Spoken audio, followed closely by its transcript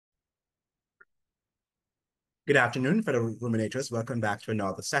Good afternoon, fellow ruminators. Welcome back to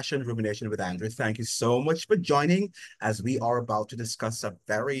another session, Rumination with Andrew. Thank you so much for joining as we are about to discuss a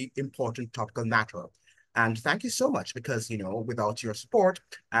very important topical matter. And thank you so much because, without your support,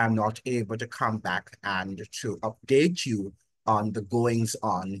 I'm not able to come back and to update you on the goings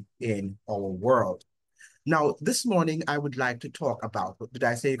on in our world. Now, this morning, I would like to talk about, did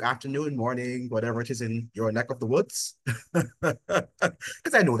I say afternoon, morning, whatever it is in your neck of the woods?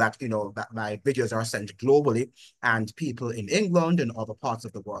 Because I know that, that my videos are sent globally and people in England and other parts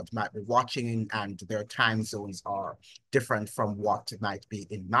of the world might be watching and their time zones are different from what might be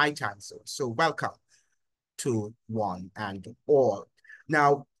in my time zone. So welcome to one and all.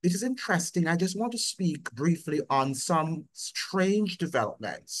 Now, it is interesting. I just want to speak briefly on some strange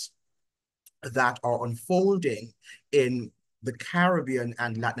developments that are unfolding in the Caribbean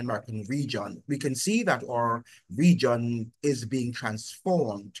and Latin American region. We can see that our region is being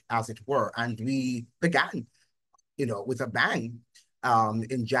transformed, as it were, and we began, with a bang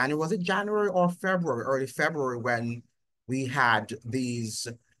in January. Was it January or February, early February, when we had the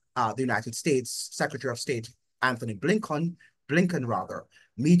United States Secretary of State Anthony Blinken rather,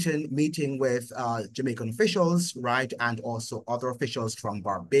 meeting with Jamaican officials, right, and also other officials from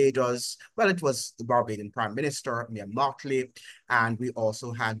Barbados. Well, it was the Barbadian Prime Minister, Mia Mottley, and we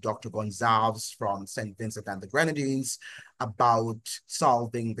also had Dr. Gonzalez from St. Vincent and the Grenadines about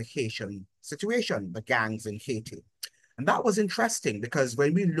solving the Haitian situation, the gangs in Haiti. And that was interesting because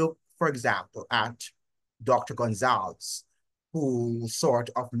when we look, for example, at Dr. Gonzalez, who sort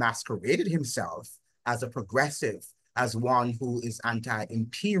of masqueraded himself as a progressive, as one who is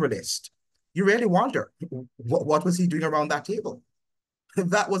anti-imperialist, you really wonder, what was he doing around that table?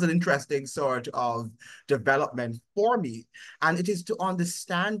 That was an interesting sort of development for me. And it is to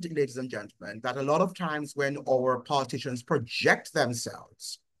understand, ladies and gentlemen, that a lot of times when our politicians project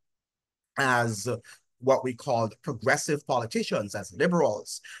themselves as what we call progressive politicians, as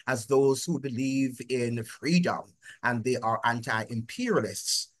liberals, as those who believe in freedom, and they are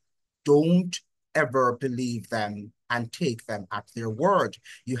anti-imperialists, don't ever believe them and take them at their word.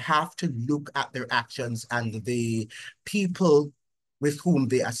 You have to look at their actions and the people with whom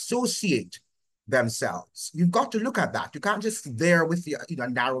they associate themselves. You've got to look at that. You can't just there with your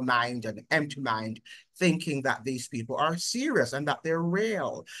narrow mind and empty mind thinking that these people are serious and that they're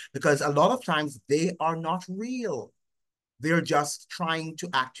real, because a lot of times they are not real. They're just trying to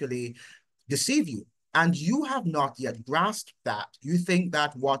actually deceive you. And you have not yet grasped that. You think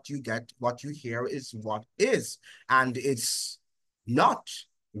that what you get, what you hear is what is. And it's not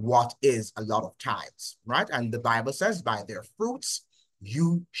what is a lot of times, right? And the Bible says, by their fruits,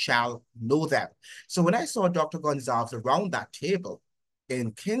 you shall know them. So when I saw Dr. Gonzalez around that table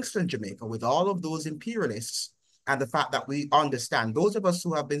in Kingston, Jamaica, with all of those imperialists, and the fact that we understand, those of us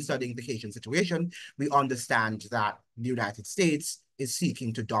who have been studying the Haitian situation, we understand that the United States is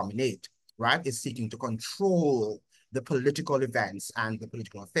seeking to dominate, right? Is seeking to control the political events and the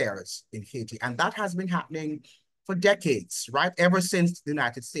political affairs in Haiti. And that has been happening for decades, right? Ever since the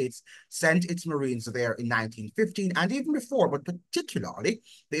United States sent its Marines there in 1915 and even before, but particularly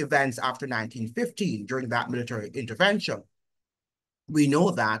the events after 1915 during that military intervention. We know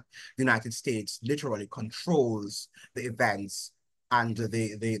that the United States literally controls the events and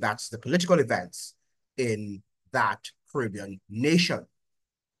that's the political events in that Caribbean nation,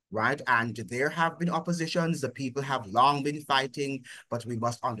 right? And there have been oppositions. The people have long been fighting, but we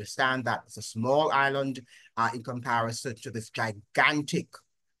must understand that it's a small island in comparison to this gigantic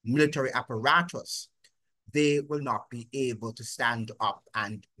military apparatus. They will not be able to stand up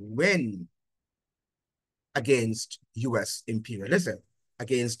and win against US imperialism,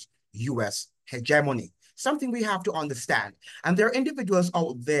 against US hegemony, something we have to understand. And there are individuals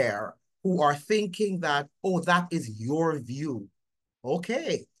out there who are thinking that, oh, that is your view.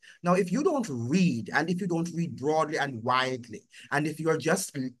 Okay. Now, if you don't read, and if you don't read broadly and widely, and if you're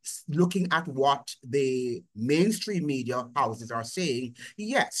just looking at what the mainstream media houses are saying,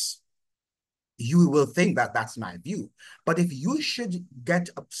 yes, you will think that that's my view. But if you should get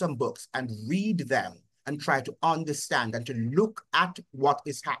some books and read them and try to understand and to look at what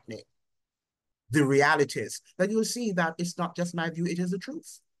is happening, the realities, then you'll see that it's not just my view, it is the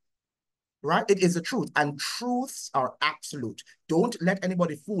truth. Right? It is the truth. And truths are absolute. Don't let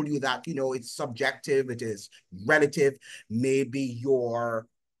anybody fool you that, it's subjective, it is relative. Maybe your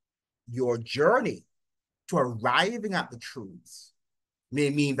journey to arriving at the truths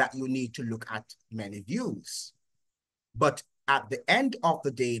may mean that you need to look at many views. But at the end of the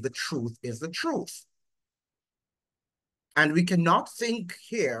day, the truth is the truth. And we cannot think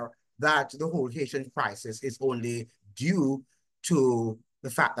here that the whole Haitian crisis is only due to the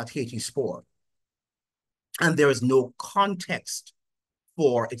fact that Haiti is poor. and there is no context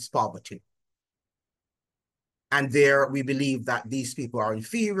for its poverty. And there we believe that these people are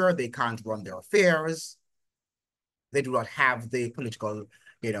inferior, they can't run their affairs, they do not have the political,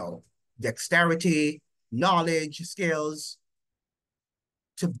 you know, dexterity, knowledge, skills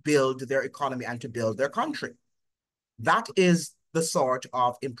to build their economy and to build their country. That is the sort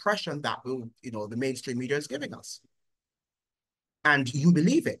of impression that the mainstream media is giving us. And you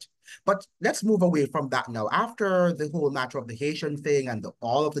believe it. But let's move away from that now. After the whole matter of the Haitian thing and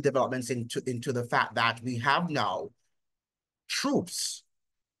all of the developments into the fact that we have now troops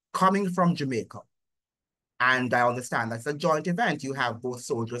coming from Jamaica. And I understand that's a joint event. You have both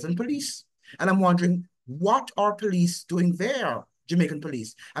soldiers and police. And I'm wondering, what are police doing there, Jamaican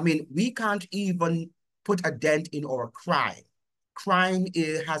police? I mean, we can't even put a dent in our crime. Crime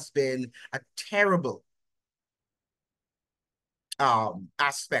has been a terrible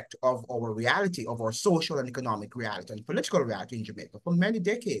aspect of our reality, of our social and economic reality and political reality in Jamaica for many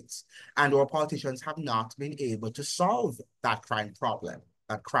decades. And our politicians have not been able to solve that crime problem,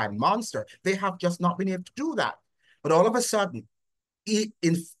 that crime monster. They have just not been able to do that. But all of a sudden,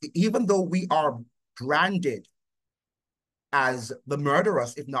 even though we are branded as the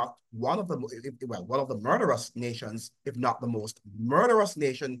murderous, if not one of the, well, one of the murderous nations, if not the most murderous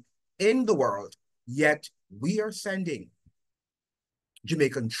nation in the world, yet we are sending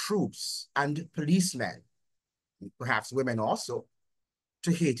Jamaican troops and policemen, perhaps women also,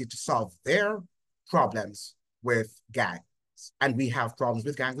 to Haiti to solve their problems with gangs. And we have problems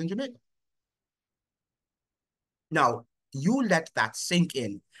with gangs in Jamaica. Now, you let that sink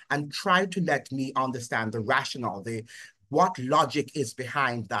in and try to let me understand the rationale, what logic is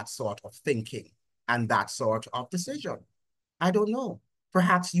behind that sort of thinking and that sort of decision. I don't know.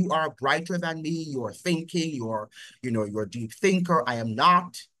 Perhaps you are brighter than me, you're thinking, you're a deep thinker. I am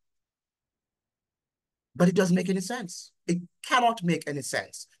not. But it doesn't make any sense. It cannot make any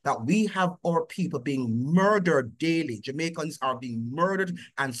sense that we have our people being murdered daily. Jamaicans are being murdered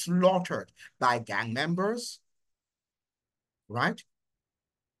and slaughtered by gang members, right?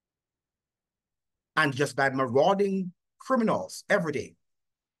 And just by marauding criminals every day.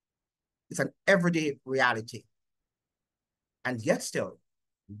 It's an everyday reality. And yet still,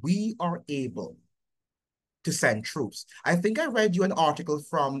 we are able to send troops. I think I read you an article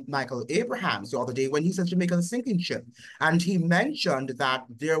from Michael Abrahams the other day when he said Jamaica is a sinking ship. And he mentioned that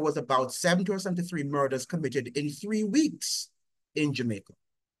there was about 70 or 73 murders committed in 3 weeks in Jamaica.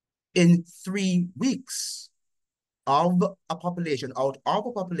 In 3 weeks of a population, out of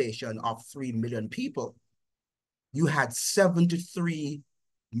a population of 3 million people, you had 73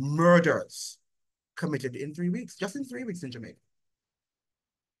 murders committed in 3 weeks, just in 3 weeks in Jamaica.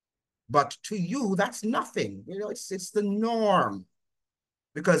 But to you, that's nothing. It's the norm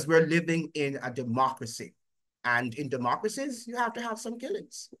because we're living in a democracy. And in democracies, you have to have some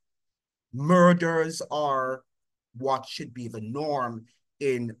killings. Murders are what should be the norm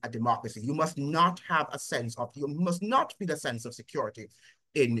in a democracy. You must not you must not feel a sense of security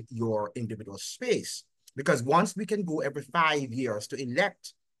in your individual space. Because once we can go every 5 years to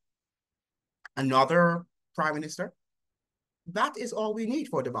elect another prime minister, that is all we need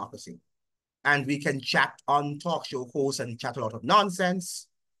for democracy. And we can chat on talk show hosts and chat a lot of nonsense,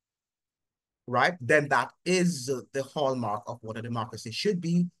 right? Then that is the hallmark of what a democracy should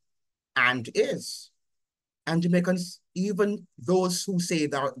be and is. And Jamaicans, even those who say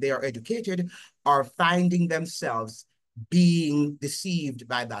that they are educated, are finding themselves being deceived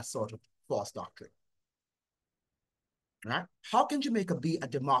by that sort of false doctrine, right? How can Jamaica be a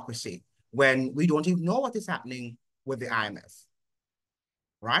democracy when we don't even know what is happening with the IMF,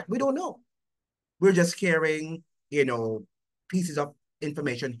 right? We don't know. We're just hearing, pieces of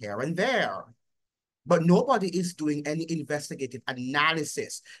information here and there. But nobody is doing any investigative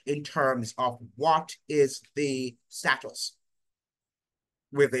analysis in terms of what is the status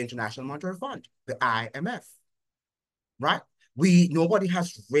with the International Monetary Fund, the IMF, right? Nobody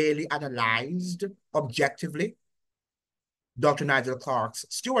has really analyzed objectively Dr. Nigel Clarke's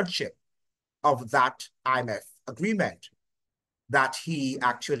stewardship of that IMF agreement that he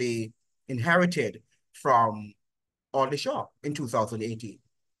actually inherited from Audley Shaw in 2018.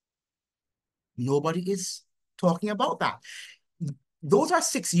 Nobody is talking about that. Those are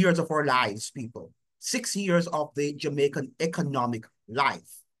 6 years of our lives, people. 6 years of the Jamaican economic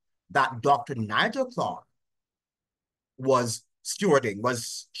life that Dr. Nigel Clarke was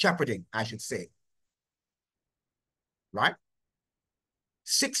shepherding, I should say. Right?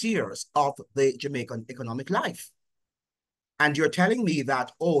 6 years of the Jamaican economic life. And you're telling me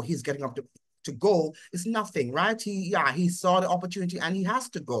that, oh, he's getting up to go. It's nothing, right? He saw the opportunity and he has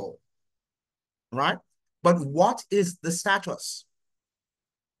to go. Right? But what is the status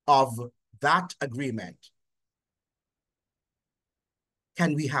of that agreement?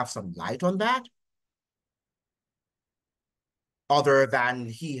 Can we have some light on that? Other than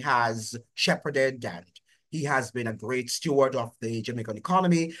he has shepherded and he has been a great steward of the Jamaican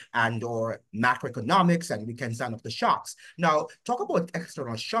economy and or macroeconomics, and we can stand up the shocks. Now, talk about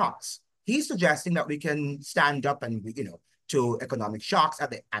external shocks. He's suggesting that we can stand up and, to economic shocks.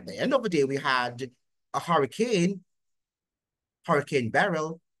 At the end of the day, we had a Hurricane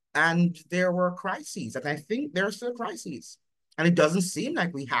Beryl, and there were crises. And I think there are still crises. And it doesn't seem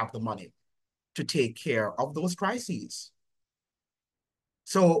like we have the money to take care of those crises.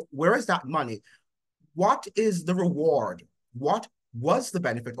 So where is that money? What is the reward? What was the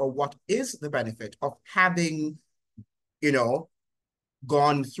benefit, or what is the benefit of having, you know,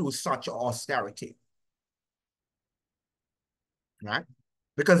 gone through such austerity, right?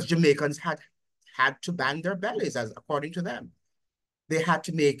 Because Jamaicans had to band their bellies, as according to them. They had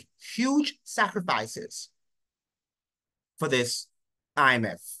to make huge sacrifices for this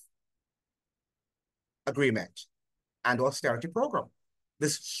IMF agreement and austerity program,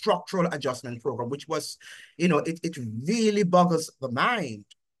 this structural adjustment program, which was, it really boggles the mind.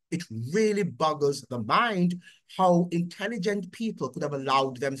 It really boggles the mind how intelligent people could have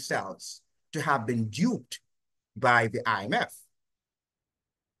allowed themselves to have been duped by the IMF.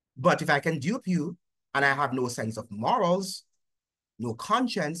 But if I can dupe you and I have no sense of morals, no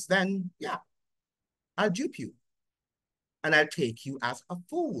conscience, then yeah, I'll dupe you. And I'll take you as a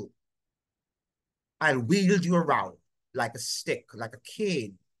fool. I'll wield you around like a stick, like a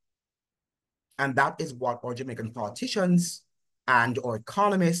cane. And that is what our Jamaican politicians and our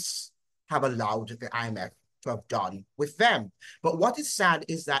economists have allowed the IMF to have done with them. But what is sad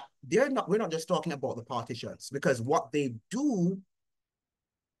is that we're not just talking about the politicians, because what they do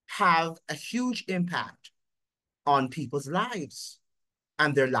have a huge impact on people's lives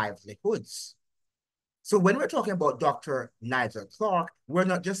and their livelihoods. So when we're talking about Dr. Nigel Clarke, we're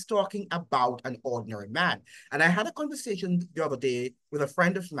not just talking about an ordinary man. And I had a conversation the other day with a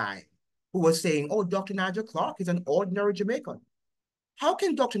friend of mine who was saying, oh, Dr. Nigel Clarke is an ordinary Jamaican. How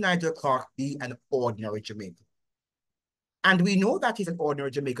can Dr. Nigel Clarke be an ordinary Jamaican? And we know that he's an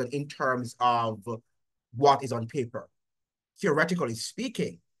ordinary Jamaican in terms of what is on paper. Theoretically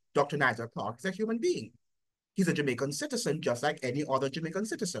speaking, Dr. Nigel Clarke is a human being. He's a Jamaican citizen, just like any other Jamaican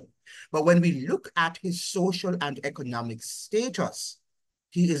citizen. But when we look at his social and economic status,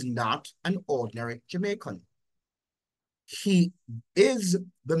 he is not an ordinary Jamaican. He is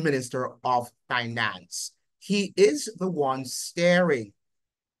the Minister of Finance. He is the one steering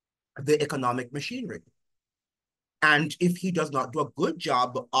the economic machinery. And if he does not do a good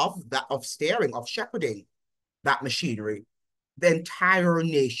job of steering, of shepherding that machinery, the entire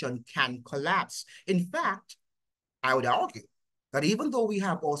nation can collapse. In fact, I would argue that even though we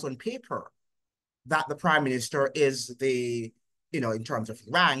have also on paper that the prime minister is in terms of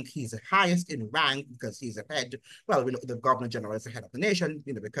rank, he's the highest in rank because he's the head. Well, the governor general is the head of the nation,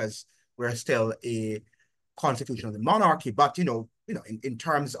 because we're still a constitutional monarchy. But, in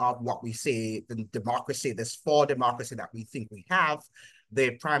terms of what we say, the democracy, this for democracy that we think we have,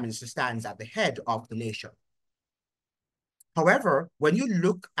 the prime minister stands at the head of the nation. However, when you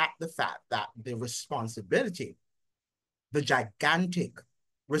look at the fact that the gigantic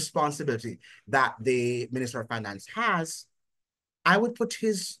responsibility that the Minister of Finance has, I would put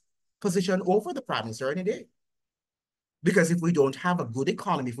his position over the Prime Minister any day. Because if we don't have a good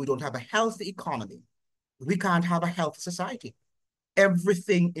economy, if we don't have a healthy economy, we can't have a healthy society.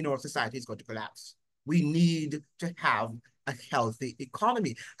 Everything in our society is going to collapse. We need to have a healthy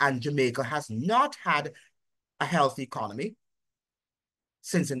economy. And Jamaica has not had a healthy economy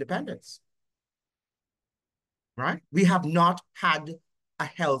since independence. Right? We have not had a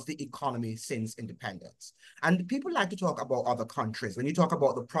healthy economy since independence. And people like to talk about other countries. When you talk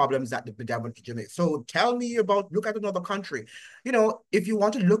about the problems that the bedeviled Jamaica, so look at another country. If you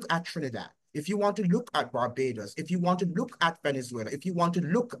want to look at Trinidad, if you want to look at Barbados, if you want to look at Venezuela, if you want to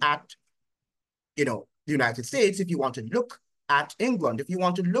look at, the United States, if you want to look at England, if you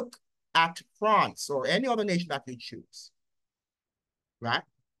want to look at France or any other nation that you choose, right?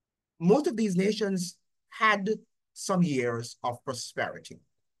 Most of these nations had some years of prosperity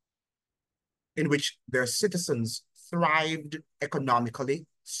in which their citizens thrived economically,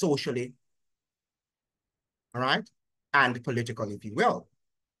 socially, all right, and politically, if you will.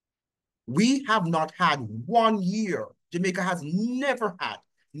 We have not had 1 year. Jamaica has never had,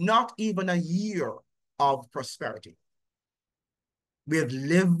 not even a year of prosperity. We have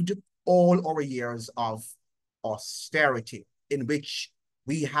lived all our years of austerity in which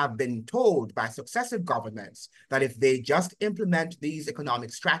we have been told by successive governments that if they just implement these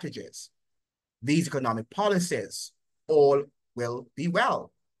economic strategies, these economic policies, all will be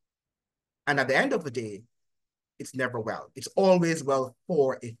well. And at the end of the day, it's never well. It's always well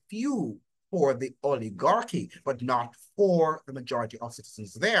for a few, for the oligarchy, but not for the majority of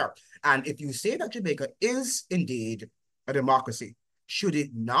citizens there. And if you say that Jamaica is indeed a democracy, should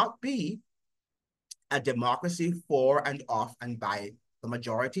it not be a democracy for and of and by the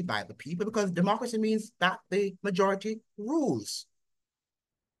majority, by the people? Because democracy means that the majority rules,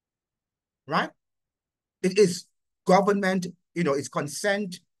 right? It is government, it's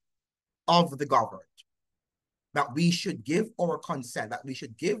consent of the governed, that we should give our consent, that we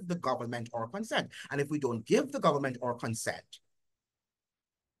should give the government our consent. And if we don't give the government our consent,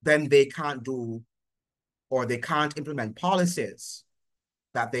 then they can't do, or they can't implement policies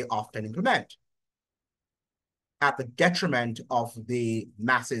that they often implement at the detriment of the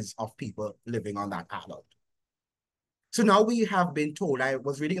masses of people living on that island. So now we have been told, I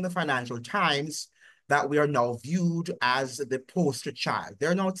was reading in the Financial Times, that we are now viewed as the poster child.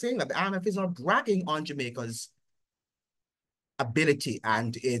 They're now saying that the IMF is now bragging on Jamaica's ability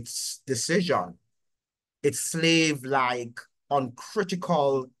and its decision, its slave-like,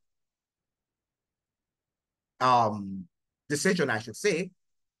 uncritical decision, I should say,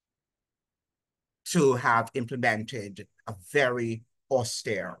 to have implemented a very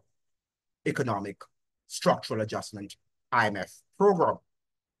austere economic structural adjustment IMF program.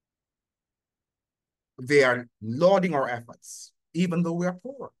 They are lauding our efforts, even though we are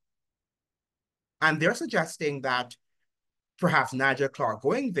poor. And they're suggesting that perhaps Nigel Clarke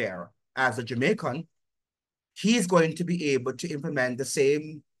going there as a Jamaican, he's going to be able to implement the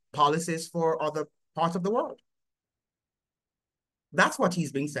same policies for other parts of the world. That's what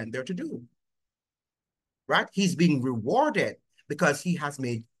he's being sent there to do, right? He's being rewarded because he has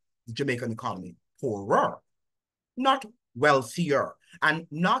made the Jamaican economy poorer, not wealthier, and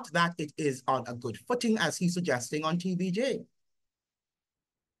not that it is on a good footing, as he's suggesting on TVJ,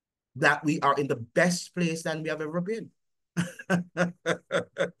 that we are in the best place than we have ever been.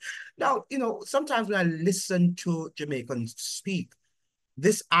 Now, sometimes when I listen to Jamaicans speak,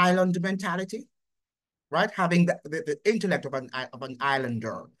 this island mentality, right? Having the intellect of an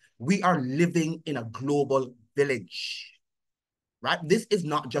islander, we are living in a global village, right? This is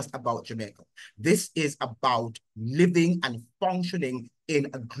not just about Jamaica. This is about living and functioning in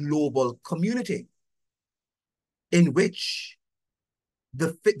a global community in which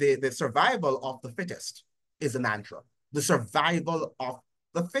the survival of the fittest is a mantra. The survival of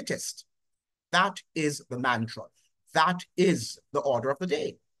the fittest, that is the mantra. That is the order of the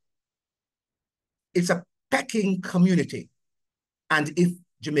day. It's a pecking community. And if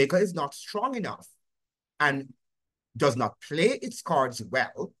Jamaica is not strong enough and does not play its cards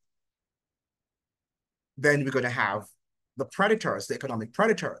well, then we're going to have the predators, the economic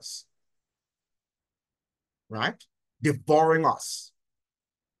predators, right, devouring us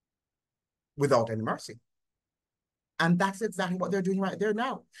without any mercy. And that's exactly what they're doing right there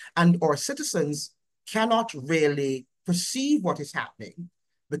now. And our citizens cannot really perceive what is happening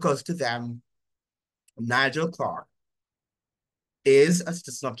because to them, Nigel Clarke is a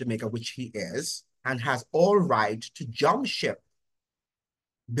citizen of Jamaica, which he is, and has all right to jump ship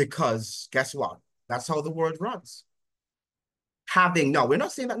because guess what? That's how the world runs. No, we're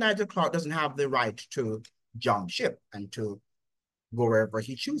not saying that Nigel Clarke doesn't have the right to jump ship and to go wherever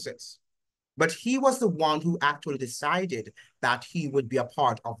he chooses. But he was the one who actually decided that he would be a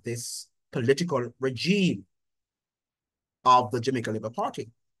part of this political regime of the Jamaican Labour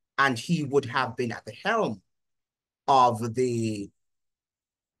Party. And he would have been at the helm of the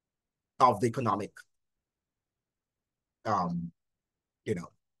economic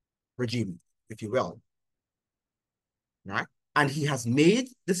regime, if you will. Right? And he has made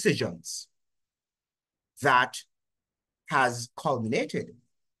decisions that has culminated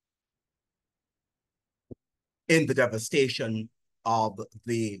in the devastation of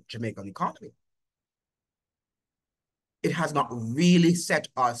the Jamaican economy. It has not really set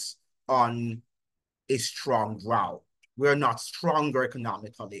us on a strong ground. We're not stronger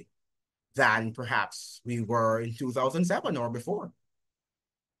economically than perhaps we were in 2007 or before.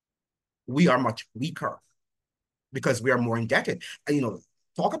 We are much weaker because we are more indebted.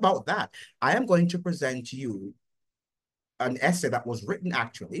 Talk about that. I am going to present to you an essay that was written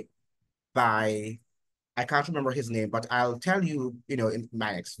actually by, I can't remember his name, but I'll tell you, in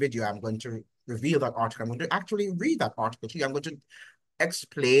my next video, I'm going to reveal that article. I'm going to actually read that article to you. I'm going to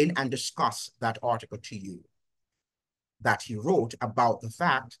explain and discuss that article to you that he wrote about the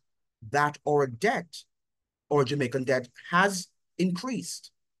fact that our debt, or Jamaican debt, has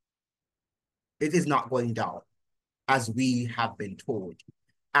increased. It is not going down, as we have been told.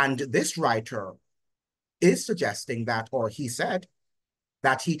 And this writer is suggesting that, or he said,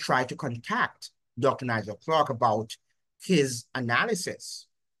 that he tried to contact Dr. Nigel Clarke about his analysis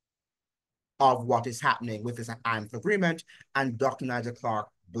of what is happening with this IMF agreement, and Dr. Nigel Clarke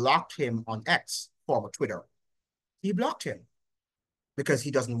blocked him on X, former Twitter. He blocked him because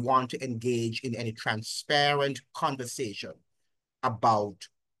he doesn't want to engage in any transparent conversation about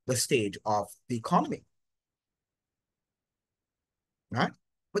the state of the economy, right?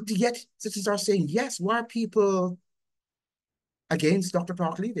 But yet citizens are saying, yes, why are people against Dr.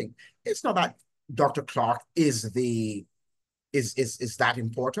 Clarke leaving? It's not that Dr. Clarke is that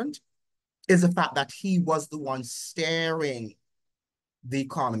important. It's the fact that he was the one steering the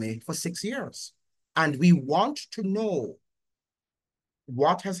economy for 6 years. And we want to know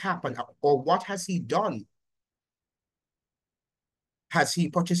what has happened or what has he done. Has he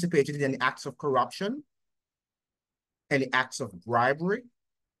participated in any acts of corruption, any acts of bribery?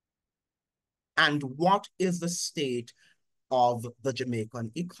 And what is the state of the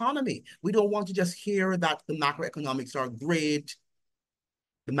Jamaican economy? We don't want to just hear that the macroeconomics are great,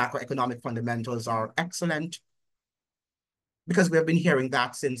 the macroeconomic fundamentals are excellent, because we have been hearing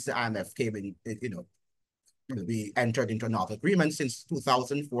that since the IMF came in, we entered into another agreement since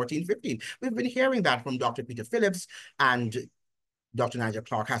 2014-15. We've been hearing that from Dr. Peter Phillips, and Dr. Nigel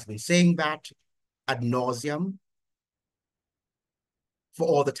Clarke has been saying that ad nauseum for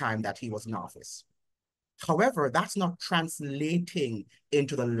all the time that he was in office. However, that's not translating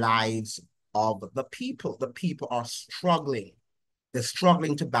into the lives of the people. The people are struggling. They're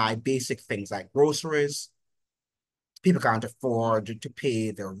struggling to buy basic things like groceries. People can't afford to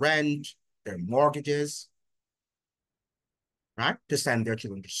pay their rent, their mortgages, right? To send their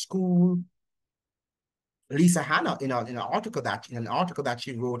children to school. Lisa Hanna, in an article that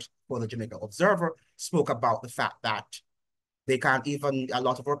she wrote for the Jamaica Observer, spoke about the fact that a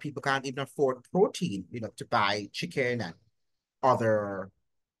lot of our people can't even afford protein, to buy chicken and other,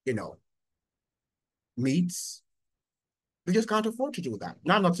 meats. They just can't afford to do that.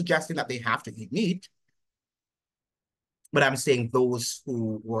 Now, I'm not suggesting that they have to eat meat, but I'm saying those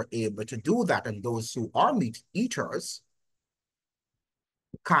who were able to do that and those who are meat eaters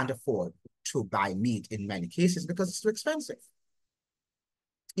can't afford to buy meat in many cases because it's too expensive.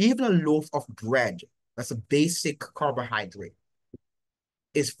 Even a loaf of bread, that's a basic carbohydrate,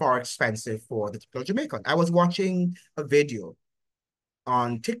 is far expensive for the typical Jamaican. I was watching a video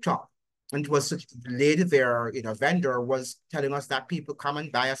on TikTok, and it was such a lady there, vendor was telling us that people come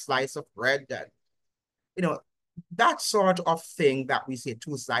and buy a slice of bread, and that sort of thing that we say,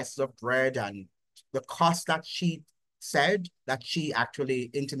 2 slices of bread, and the cost that she said, that she actually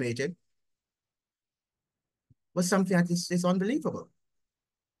intimated, was something that is unbelievable,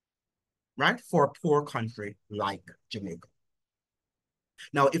 right? For a poor country like Jamaica.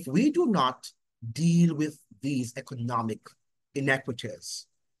 Now, if we do not deal with these economic inequities,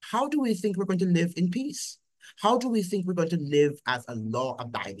 how do we think we're going to live in peace? How do we think we're going to live as a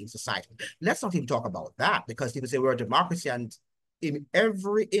law-abiding society? Let's not even talk about that, because people say we're a democracy, and in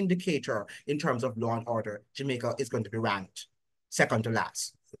every indicator in terms of law and order, Jamaica is going to be ranked second to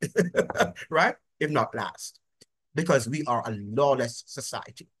last, right? If not last, because we are a lawless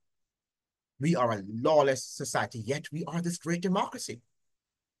society. We are a lawless society, yet we are this great democracy.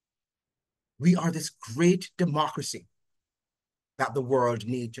 We are this great democracy that the world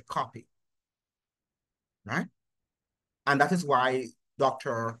needs to copy, right? And that is why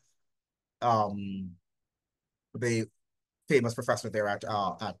Dr. The famous professor there at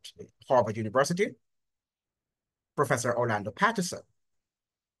Harvard University, Professor Orlando Patterson,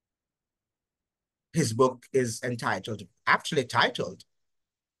 his book is actually titled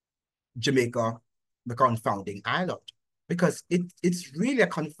Jamaica, the Confounding Island, because it's really a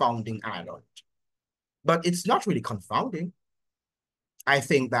confounding island. But it's not really confounding. I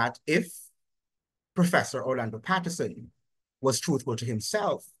think that if Professor Orlando Patterson was truthful to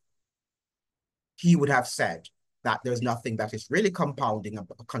himself, he would have said that there's nothing that is really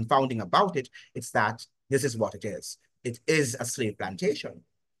confounding about it. It's that this is what it is. It is a slave plantation,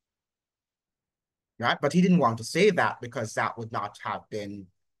 right? But he didn't want to say that because that would not have been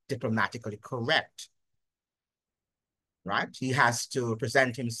diplomatically correct, right? He has to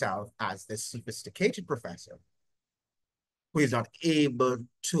present himself as this sophisticated professor who is not able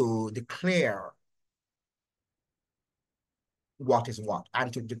to declare what is what,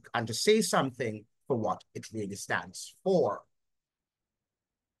 and to say something for what it really stands for,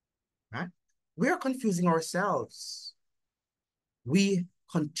 right? We are confusing ourselves. We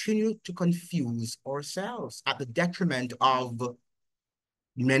continue to confuse ourselves at the detriment of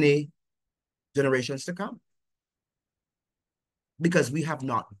many generations to come because we have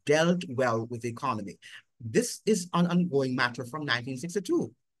not dealt well with the economy. This is an ongoing matter from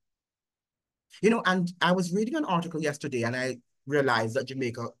 1962. And I was reading an article yesterday and I realized that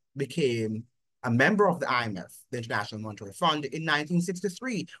Jamaica became a member of the IMF, the International Monetary Fund, in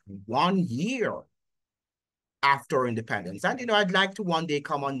 1963, 1 year after independence. And, I'd like to one day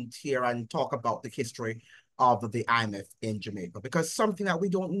come on here and talk about the history of the IMF in Jamaica, because something that we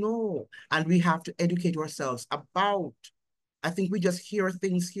don't know and we have to educate ourselves about. I think we just hear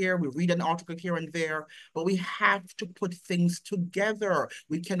things here, we read an article here and there, but we have to put things together.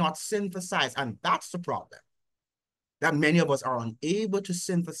 We cannot synthesize, and that's the problem. That many of us are unable to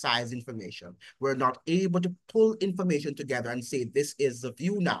synthesize information. We're not able to pull information together and say, this is the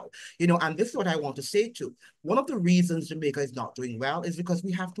view now. And this is what I want to say too. One of the reasons Jamaica is not doing well is because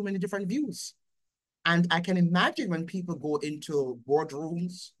we have too many different views. And I can imagine when people go into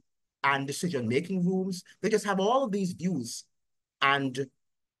boardrooms and decision-making rooms, they just have all of these views and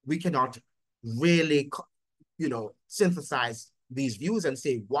we cannot really, synthesize these views and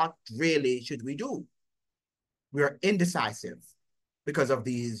say, what really should we do? We are indecisive because of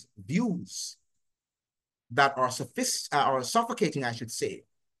these views that are suffocating, I should say,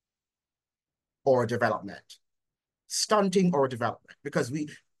 or development, stunting or development, because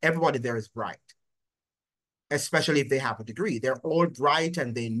everybody there is bright, especially if they have a degree. They're all bright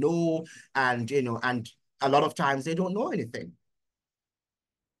and they know, and a lot of times they don't know anything.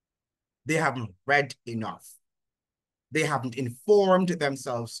 They haven't read enough. They haven't informed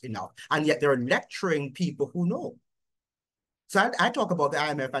themselves enough, and yet they're lecturing people who know. So I talk about the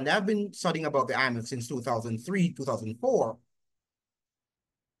IMF, and I've been studying about the IMF since 2003, 2004.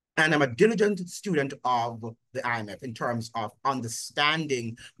 And I'm a diligent student of the IMF in terms of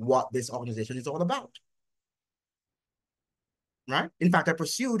understanding what this organization is all about. Right? In fact, I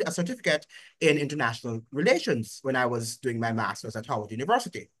pursued a certificate in international relations when I was doing my master's at Howard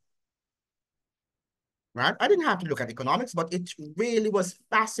University. Right? I didn't have to look at economics, but it really was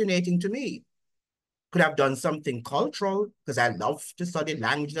fascinating to me. Could have done something cultural because I love to study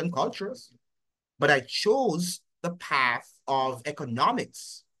languages and cultures, but I chose the path of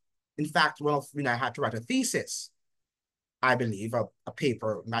economics. In fact, when I had to write a thesis, I believe a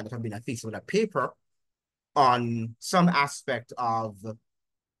paper, might not have been a thesis, but a paper on some aspect of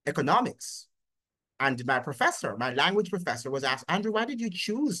economics. And my language professor was asked, Andrew, why did you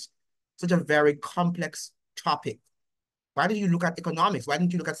choose such a very complex topic? Why did you look at economics? Why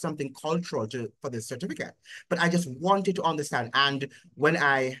didn't you look at something cultural for this certificate? But I just wanted to understand. And when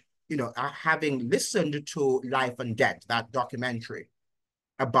having listened to Life and Debt, that documentary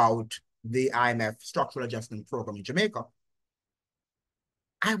about the IMF structural adjustment program in Jamaica,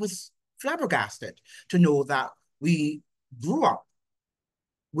 I was flabbergasted to know that we grew up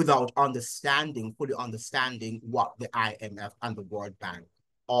without fully understanding what the IMF and the World Bank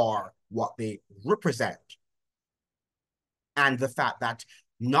are, what they represent. And the fact that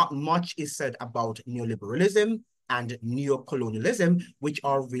not much is said about neoliberalism and neocolonialism, which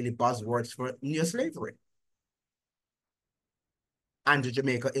are really buzzwords for neo-slavery. And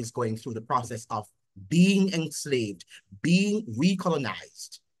Jamaica is going through the process of being enslaved, being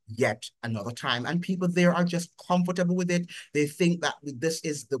recolonized yet another time. And people there are just comfortable with it. They think that this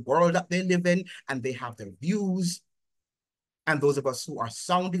is the world that they live in and they have their views. And those of us who are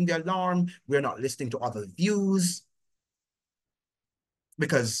sounding the alarm, we're not listening to other views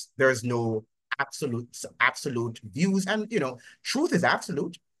because there's no absolute views. And, truth is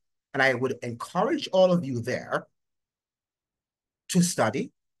absolute. And I would encourage all of you there to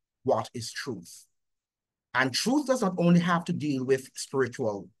study what is truth. And truth does not only have to deal with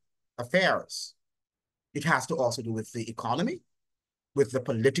spiritual affairs. It has to also do with the economy, with the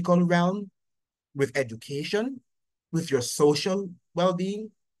political realm, with education, with your social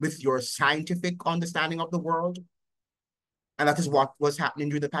well-being, with your scientific understanding of the world. And that is what was happening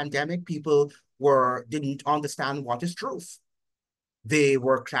during the pandemic. People didn't understand what is truth. They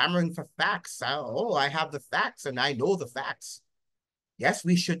were clamoring for facts. Oh, I have the facts and I know the facts. Yes,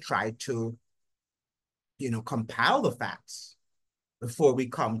 we should try to, compile the facts before we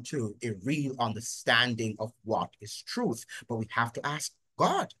come to a real understanding of what is truth. But we have to ask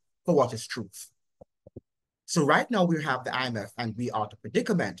God for what is truth. So right now we have the IMF and we are at a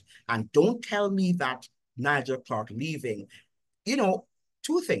predicament. And don't tell me that Nigel Clarke leaving,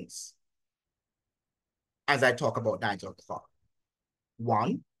 two things as I talk about Nigel Clarke.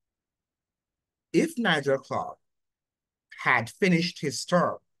 One, if Nigel Clarke had finished his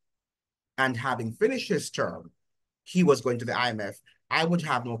term, and having finished his term, he was going to the IMF, I would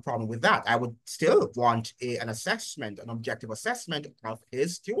have no problem with that. I would still want an assessment, an objective assessment of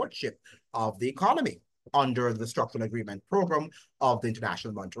his stewardship of the economy under the structural agreement program of the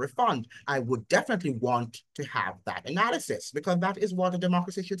International Monetary Fund. I would definitely want to have that analysis because that is what a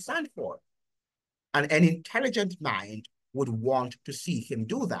democracy should stand for. And an intelligent mind would want to see him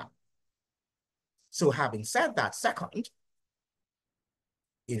do that. So having said that, second,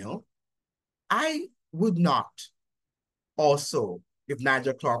 I would not also, if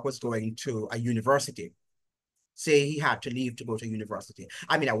Nigel Clarke was going to a university, say he had to leave to go to university.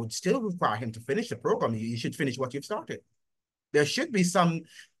 I mean, I would still require him to finish the program. You should finish what you've started. There should be some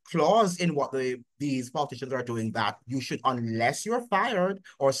clause in what these politicians are doing that you should, unless you're fired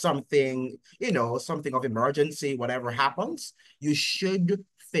or something, something of emergency, whatever happens, you should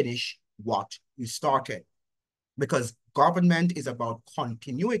finish what you started. Because government is about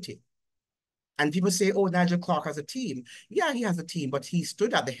continuity. And people say, oh, Nigel Clarke has a team. Yeah, he has a team, but he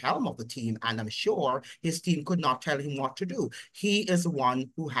stood at the helm of the team, and I'm sure his team could not tell him what to do. He is the one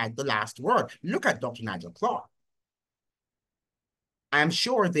who had the last word. Look at Dr. Nigel Clarke. I'm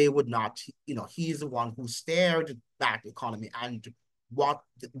sure they would not, he's the one who steered that economy, and what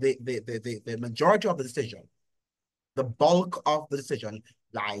the majority of the decision, the bulk of the decision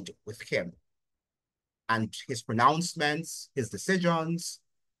lied with him. And his pronouncements, his decisions,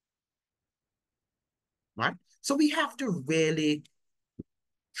 right? So we have to really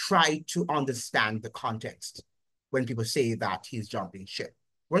try to understand the context when people say that he's jumping ship.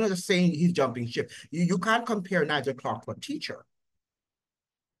 We're not just saying he's jumping ship. You can't compare Nigel Clarke to a teacher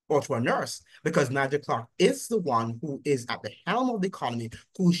or to a nurse, because Nigel Clarke is the one who is at the helm of the economy,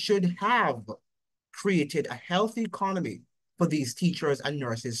 who should have created a healthy economy for these teachers and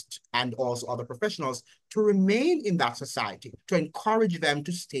nurses and also other professionals to remain in that society, to encourage them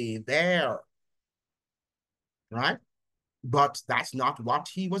to stay there, right? But that's not what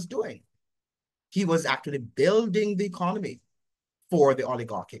he was doing. He was actually building the economy for the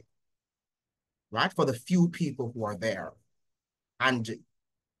oligarchy, right? For the few people who are there. And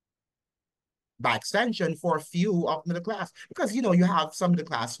by extension, for a few of middle class, because, you have some middle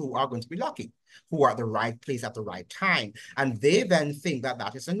class who are going to be lucky, who are at the right place at the right time. And they then think that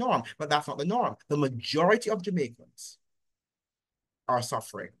that is the norm, but that's not the norm. The majority of Jamaicans are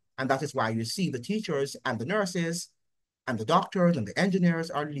suffering. And that is why you see the teachers and the nurses and the doctors and the engineers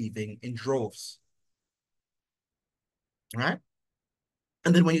are leaving in droves, right?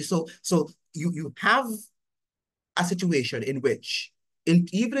 And then when you have a situation in which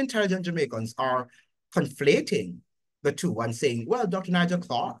even intelligent Jamaicans are conflating the two and saying, well, Dr. Nigel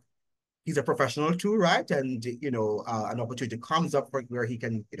Clarke, he's a professional too, right? And, an opportunity comes up where he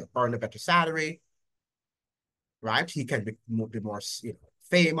can, earn a better salary, right? He can be more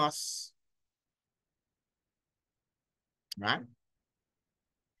famous, right?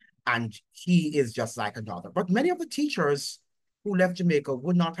 And he is just like another. But many of the teachers who left Jamaica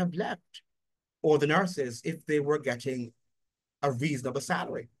would not have left, or the nurses, if they were getting a reasonable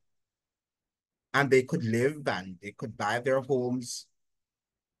salary. And they could live and they could buy their homes.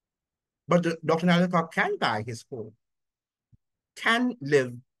 But Dr. Nigel Clarke can buy his home, can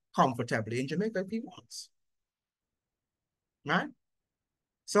live comfortably in Jamaica if he wants, right?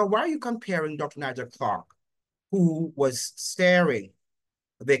 So why are you comparing Dr. Nigel Clarke, who was steering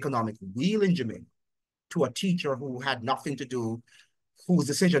the economic wheel in Jamaica, to a teacher who had nothing to do, whose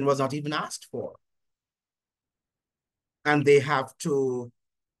decision was not even asked for? And they have to,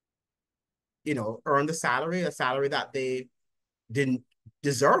 earn a salary that they didn't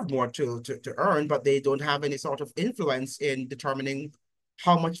deserve more to earn, but they don't have any sort of influence in determining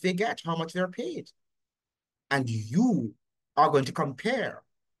how much they get, how much they're paid. And you are going to compare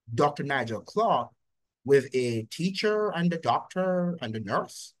Dr. Nigel Clarke with a teacher and a doctor and a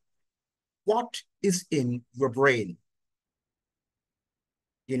nurse. What is in your brain?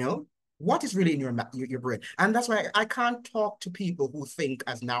 What is really in your brain? And that's why I can't talk to people who think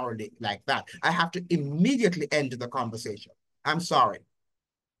as narrowly like that. I have to immediately end the conversation. I'm sorry,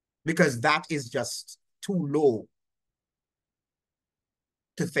 because that is just too low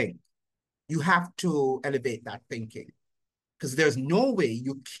to think. You have to elevate that thinking, because there's no way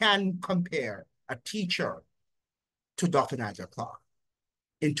you can compare a teacher to Dr. Nigel Clarke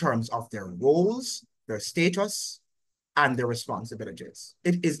in terms of their roles, their status, and their responsibilities.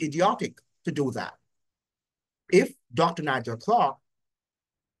 It is idiotic to do that. If Dr. Nigel Clarke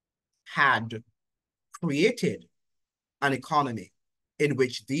had created an economy in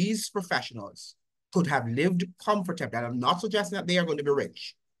which these professionals could have lived comfortably, and I'm not suggesting that they are going to be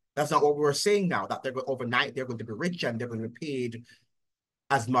rich. That's not what we're saying now, that overnight they're going to be rich and they're going to be paid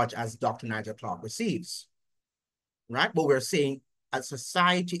as much as Dr. Nigel Clarke receives, right? But we're saying a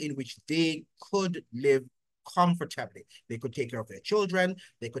society in which they could live comfortably. They could take care of their children,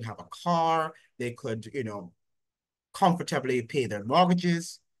 they could have a car, they could, comfortably pay their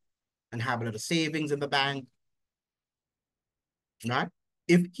mortgages and have a little savings in the bank, right?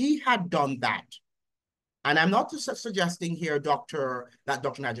 If he had done that, and I'm not just suggesting here, that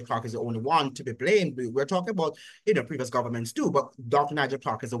Dr. Nigel Clarke is the only one to be blamed. We're talking about, previous governments too, but Dr. Nigel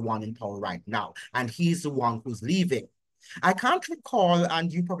Clarke is the one in power right now, and he's the one who's leaving. I can't recall,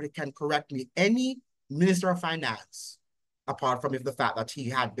 and you probably can correct me, any Minister of Finance, apart from if the fact that he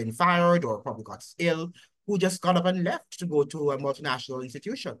had been fired or probably got ill, who just got up and left to go to a multinational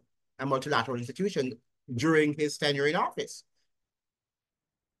institution, a multilateral institution during his tenure in office.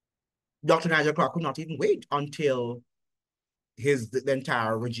 Dr. Nigel Clarke could not even wait until the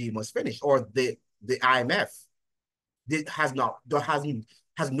entire regime was finished, or the IMF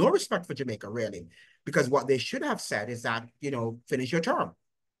has no respect for Jamaica, really, because what they should have said is that, finish your term,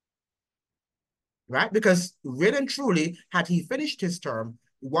 right? Because really and truly, had he finished his term,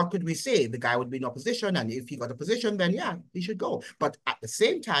 what could we say? The guy would be in opposition, and if he got a position, then yeah, he should go. But at the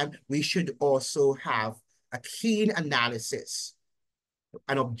same time, we should also have a keen analysis,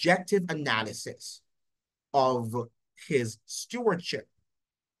 an objective analysis of his stewardship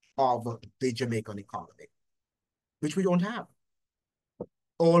of the Jamaican economy, which we don't have.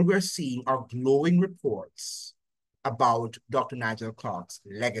 All we're seeing are glowing reports about Dr. Nigel Clarke's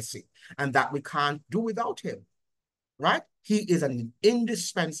legacy, and that we can't do without him, right? He is an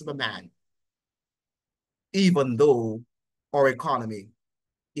indispensable man, even though our economy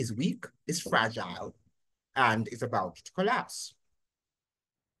is weak, is fragile, and is about to collapse,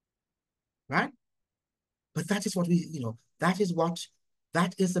 right? But that is what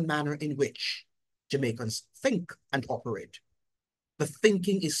that is the manner in which Jamaicans think and operate. The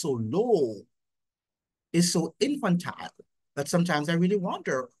thinking is so low, is so infantile, that sometimes I really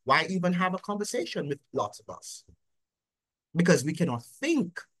wonder why even have a conversation with lots of us. Because we cannot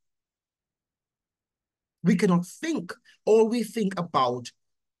think. We cannot think. All we think about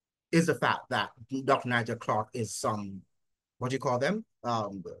is the fact that Dr. Nigel Clarke is some, what do you call them?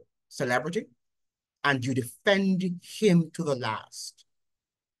 Celebrity. And you defend him to the last.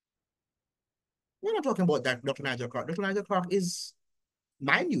 We're not talking about that Dr. Nigel Clarke. Dr. Nigel Clarke is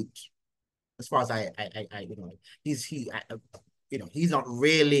minute, as far as he's not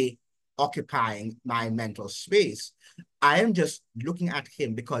really occupying my mental space. I am just looking at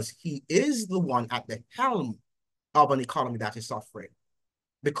him because he is the one at the helm of an economy that is suffering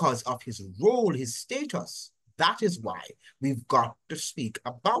because of his role, his status. That is why we've got to speak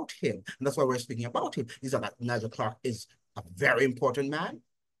about him. And that's why we're speaking about him. Is that Nigel Clarke is a very important man,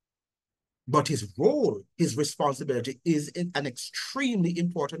 but his role, his responsibility is an extremely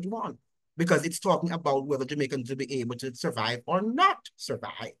important one, because it's talking about whether Jamaicans will be able to survive or not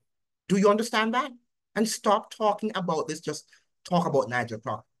survive. Do you understand that? And stop talking about this, just talk about Nigel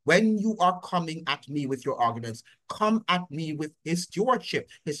Clarke. When you are coming at me with your arguments, come at me with his stewardship,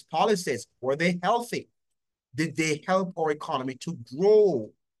 his policies. Were they healthy? Did they help our economy to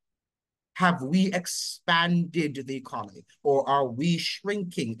grow? Have we expanded the economy, or are we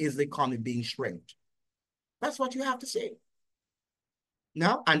shrinking? Is the economy being shrinked? That's what you have to say.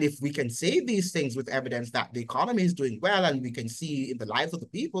 Now, and if we can say these things with evidence that the economy is doing well and we can see in the lives of the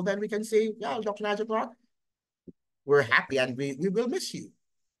people, then we can say, yeah, Dr. Nigel Clarke, we're happy and we will miss you.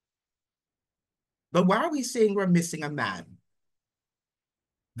 But why are we saying we're missing a man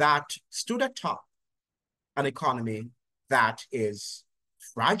that stood atop an economy that is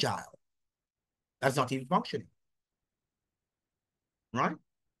fragile, that's not even functioning, right?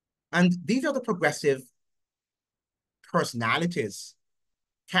 And these are the progressive personalities,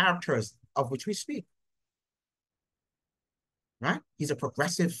 characters of which we speak, right? He's a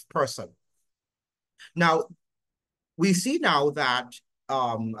progressive person. Now, we see now that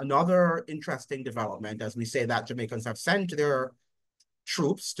another interesting development, as we say that Jamaicans have sent their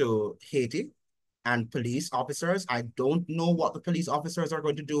troops to Haiti and police officers. I don't know what the police officers are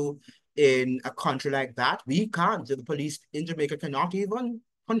going to do in a country like that. We can't. The police in Jamaica cannot even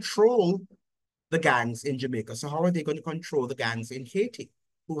control the gangs in Jamaica. So how are they going to control the gangs in Haiti,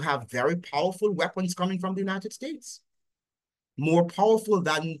 who have very powerful weapons coming from the United States? More powerful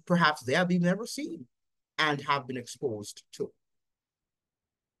than perhaps they have even ever seen and have been exposed to.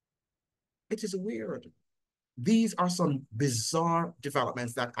 It is weird. These are some bizarre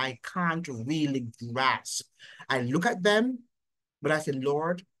developments that I can't really grasp. I look at them, but I say,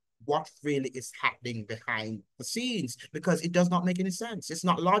 Lord, what really is happening behind the scenes? Because it does not make any sense. It's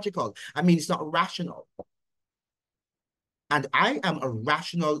not logical. I mean, it's not rational. And I am a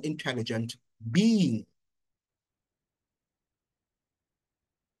rational, intelligent being.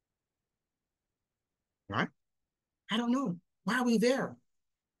 right? I don't know. Why are we there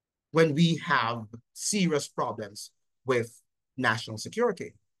when we have serious problems with national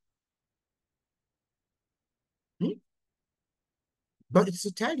security? Hmm? But it's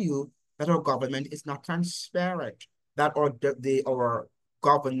to tell you that our government is not transparent, that our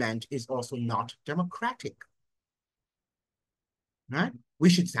government is also not democratic, right? We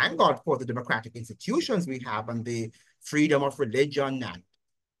should thank God for the democratic institutions we have and the freedom of religion, and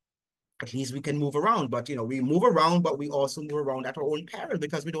at least we can move around. But we move around, but we also move around at our own peril,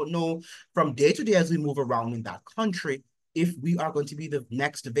 because we don't know from day to day as we move around in that country if we are going to be the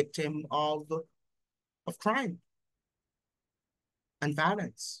next victim of crime and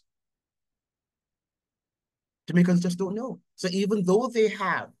violence. Jamaicans just don't know. So even though they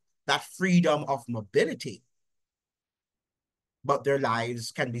have that freedom of mobility, but their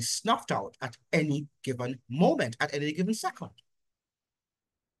lives can be snuffed out at any given moment, at any given second,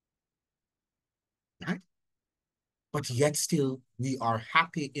 right? But yet still we are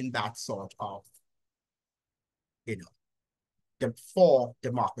happy in that sort of, you know, for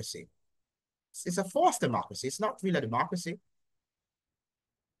democracy. It's a forced democracy. It's not really a democracy,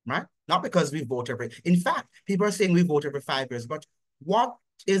 right? Not because we vote every, in fact, people are saying we vote every 5 years, but what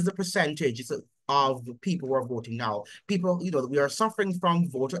is the percentage of people who are voting now? People, we are suffering from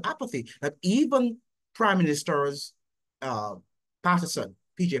voter apathy. That even Prime Ministers, uh, Patterson,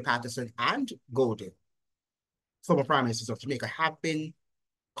 PJ Patterson, and Golding, former Prime Ministers of Jamaica, have been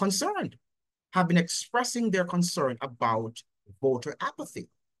concerned, have been expressing their concern about voter apathy.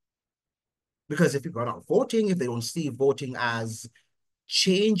 Because if people are not voting, if they don't see voting as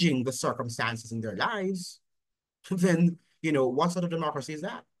changing the circumstances in their lives, then, what sort of democracy is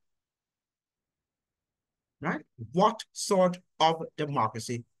that? Right? What sort of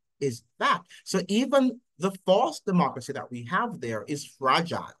democracy is that? So even the false democracy that we have there is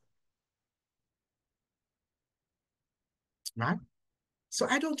fragile, right? So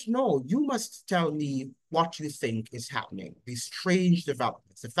I don't know. You must tell me what you think is happening, these strange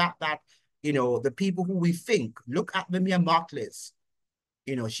developments. The fact that, the people who we think, look at the Mia Mottleys,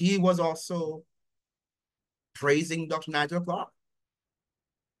 she was also praising Dr. Nigel Clarke.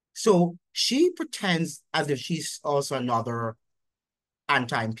 So she pretends as if she's also another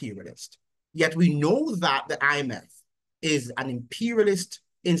anti-imperialist. Yet we know that the IMF is an imperialist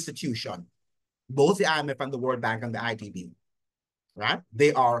institution, both the IMF and the World Bank and the IDB, right?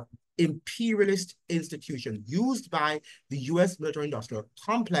 They are imperialist institutions used by the US military industrial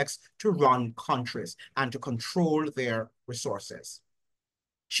complex to run countries and to control their resources.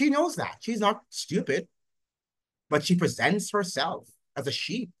 She knows that. She's not stupid, but she presents herself as a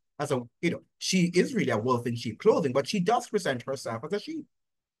sheep, as a, she is really a wolf in sheep clothing, but she does present herself as a sheep,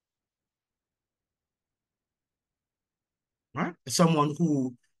 right? Someone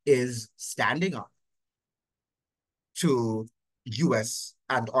who is standing up to US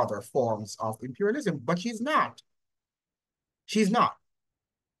and other forms of imperialism, but she's not. She's not.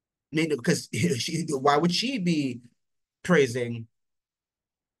 Because why would she be praising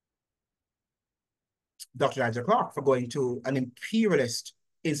Dr. Nigel Clarke for going to an imperialist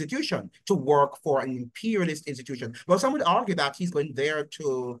institution, to work for an imperialist institution? Well, some would argue that he's going there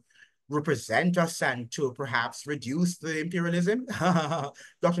to represent us and to perhaps reduce the imperialism.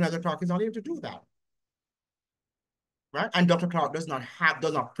 Dr. Nigel Clarke is not able to do that, right? And Dr. Clarke does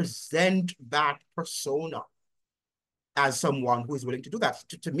not present that persona as someone who is willing to do that.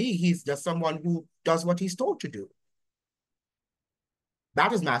 To me, he's just someone who does what he's told to do.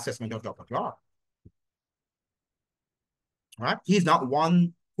 That is my assessment of Dr. Clarke, right? He's not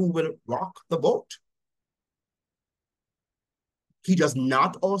one who will rock the boat. He does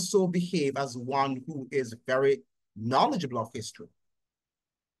not also behave as one who is very knowledgeable of history.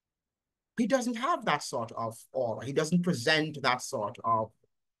 He doesn't have that sort of aura. He doesn't present that sort of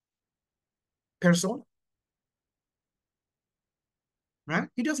persona, right?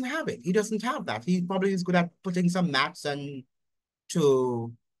 He doesn't have it. He doesn't have that. He probably is good at putting some maths and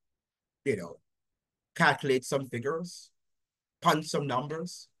to, you know, calculate some figures, punch some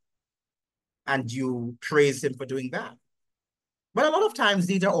numbers, and you praise him for doing that. But a lot of times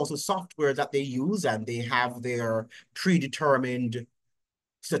these are also software that they use, and they have their predetermined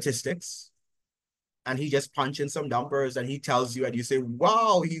statistics, and he just punches some numbers and he tells you, and you say,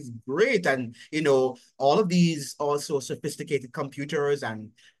 wow, he's great. And all of these also sophisticated computers and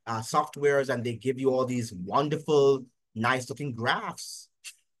softwares, and they give you all these wonderful, nice looking graphs.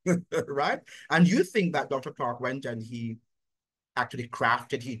 Right? And you think that Dr. Clarke went and he actually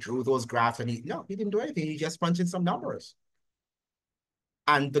he drew those graphs, and no, he didn't do anything. He just punched in some numbers,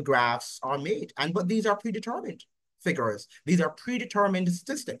 and the graphs are made. But these are predetermined figures. These are predetermined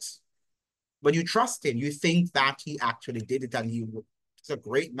statistics. When you trust him, you think that he actually did it and he's a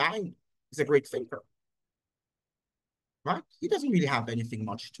great mind. He's a great thinker, right? He doesn't really have anything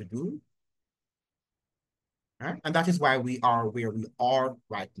much to do, right? And that is why we are where we are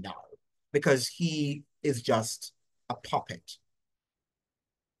right now, because he is just a puppet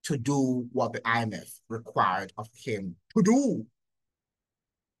to do what the IMF required of him to do.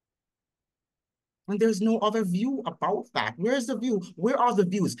 And there's no other view about that. Where's the view? Where are the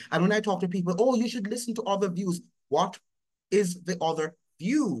views? And when I talk to people, oh, you should listen to other views. What is the other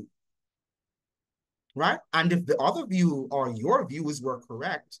view? Right? And if the other view or your views were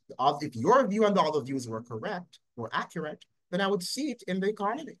correct, if your view and the other views were correct or accurate, then I would see it in the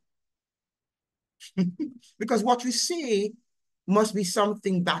economy. Because what you say must be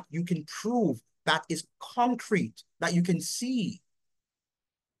something that you can prove, that is concrete, that you can see.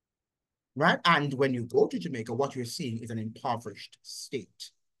 Right? And when you go to Jamaica, what you're seeing is an impoverished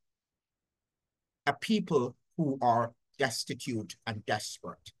state. A people who are destitute and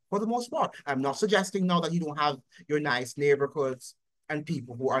desperate for the most part. I'm not suggesting now that you don't have your nice neighborhoods and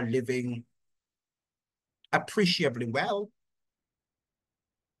people who are living appreciably well.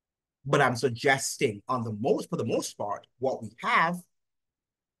 But I'm suggesting for the most part, what we have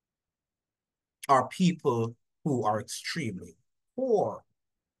are people who are extremely poor,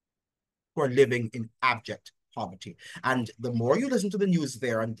 who are living in abject poverty. And the more you listen to the news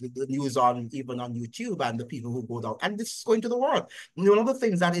there and the news on even on YouTube and the people who go down, and this is going to the world. And one of the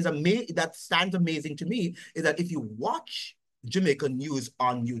things that is that stands amazing to me is that if you watch Jamaican news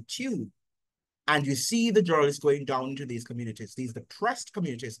on YouTube and you see the journalists going down into these communities, these depressed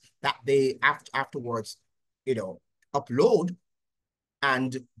communities that they afterwards, upload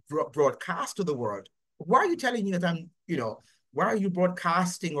and broadcast to the world. Why are you telling me that why are you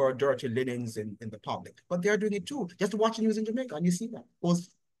broadcasting our dirty linens in the public? But they're doing it too. Just watch the news in Jamaica and you see that goes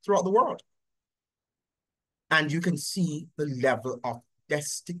throughout the world. And you can see the level of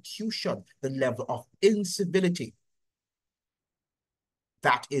destitution, the level of incivility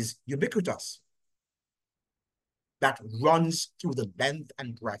that is ubiquitous, that runs through the length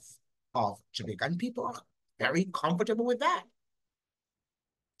and breadth of Jamaica. And people are very comfortable with that.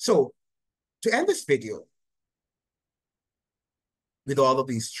 So to end this video with all of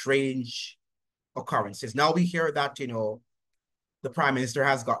these strange occurrences, now we hear that, the prime minister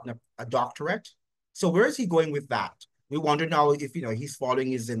has gotten a doctorate. So where is he going with that? We wonder now if, he's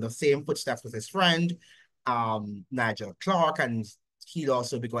following in the same footsteps with his friend, Nigel Clarke, and he'll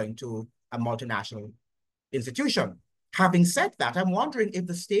also be going to a multinational institution. Having said that, I'm wondering if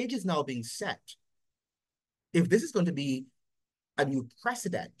the stage is now being set, if this is going to be a new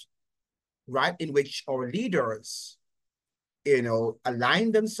precedent, right, in which our leaders,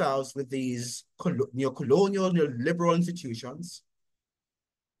 align themselves with these neo-colonial, neoliberal institutions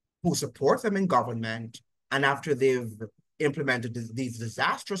who support them in government, and after they've implemented these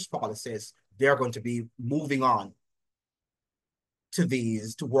disastrous policies, they're going to be moving on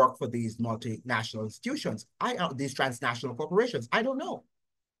to work for these multinational institutions, these transnational corporations. I don't know.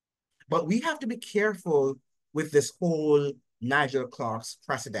 But we have to be careful with this whole Nigel Clarke's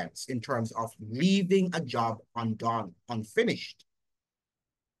precedents in terms of leaving a job undone, unfinished,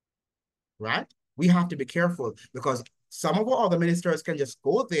 right? We have to be careful because some of our other ministers can just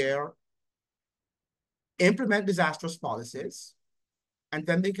go there, implement disastrous policies, and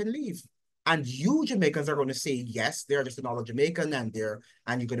then they can leave. And you Jamaicans are going to say, yes, they're just another Jamaican, and you're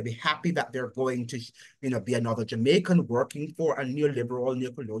going to be happy that they're going to, be another Jamaican working for a neoliberal,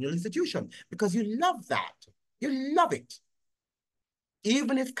 neocolonial institution, because you love that. You love it.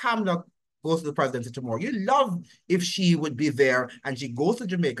 Even if Kamala goes to the presidency tomorrow, you love if she would be there and she goes to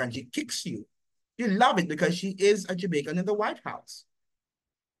Jamaica and she kicks you. You love it because she is a Jamaican in the White House.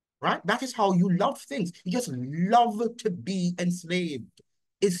 Right? That is how you love things. You just love to be enslaved.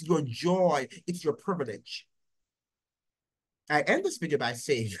 It's your joy. It's your privilege. I end this video by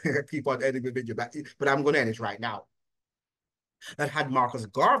saying, keep on ending the video, but I'm going to end it right now. That had Marcus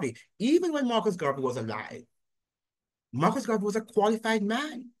Garvey, even when Marcus Garvey was alive, Marcus Garvey was a qualified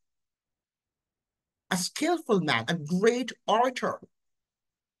man, a skillful man, a great orator,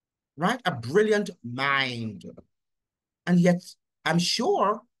 right? A brilliant mind. And yet, I'm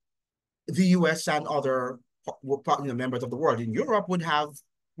sure the US and other members of the world in Europe would have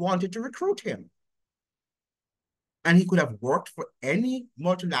wanted to recruit him. And he could have worked for any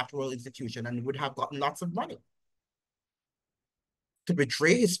multilateral institution and would have gotten lots of money to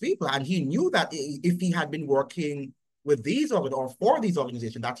betray his people. And he knew that if he had been working with these or for these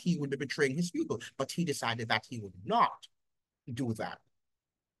organizations, that he would be betraying his people. But he decided that he would not do that,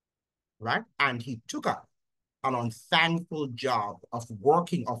 right? And he took up an unthankful job of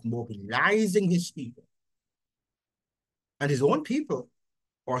working, of mobilizing his people. And his own people,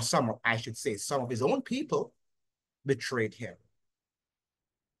 or I should say, some of his own people betrayed him.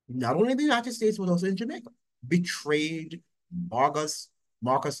 Not only in the United States, but also in Jamaica. Betrayed Marcus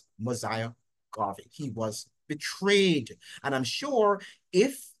Mosiah Garvey. He was betrayed. And I'm sure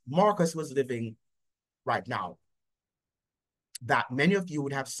if Marcus was living right now, that many of you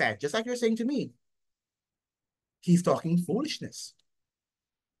would have said, just like you're saying to me, he's talking foolishness,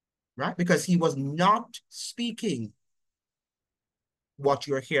 right? Because he was not speaking what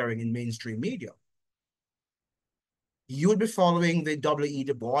you're hearing in mainstream media. You would be following the W.E.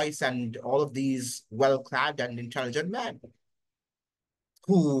 Du Bois and all of these well-clad and intelligent men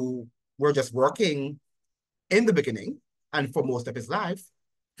who were just working in the beginning and for most of his life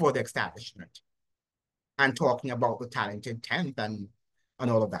for the establishment and talking about the talented 10th and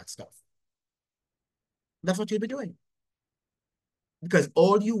all of that stuff. That's what you'll be doing. Because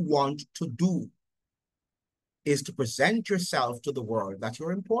all you want to do is to present yourself to the world that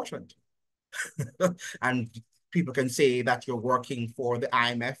you're important. And people can say that you're working for the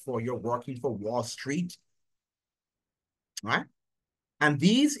IMF or you're working for Wall Street, right? And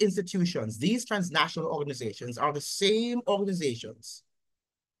these institutions, these transnational organizations are the same organizations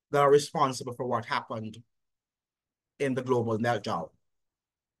that are responsible for what happened in the global meltdown,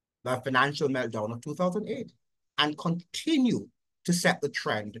 the financial meltdown of 2008, and continue to set the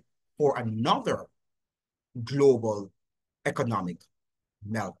trend for another global economic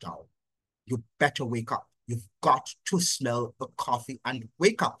meltdown. You better wake up. You've got to smell the coffee and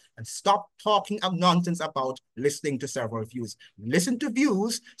wake up and stop talking of nonsense about listening to several views. Listen to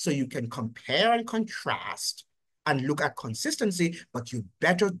views so you can compare and contrast and look at consistency, but you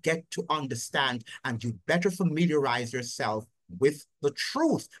better get to understand and you better familiarize yourself with the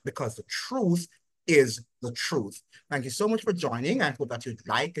truth, because the truth is the truth. Thank you so much for joining. I hope that you'd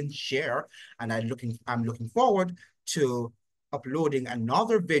like and share. And I'm looking forward to uploading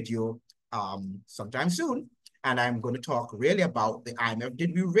another video sometime soon. And I'm going to talk really about the IMF.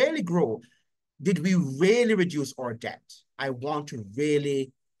 Did we really grow? Did we really reduce our debt? I want to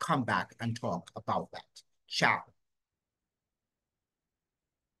really come back and talk about that. Ciao.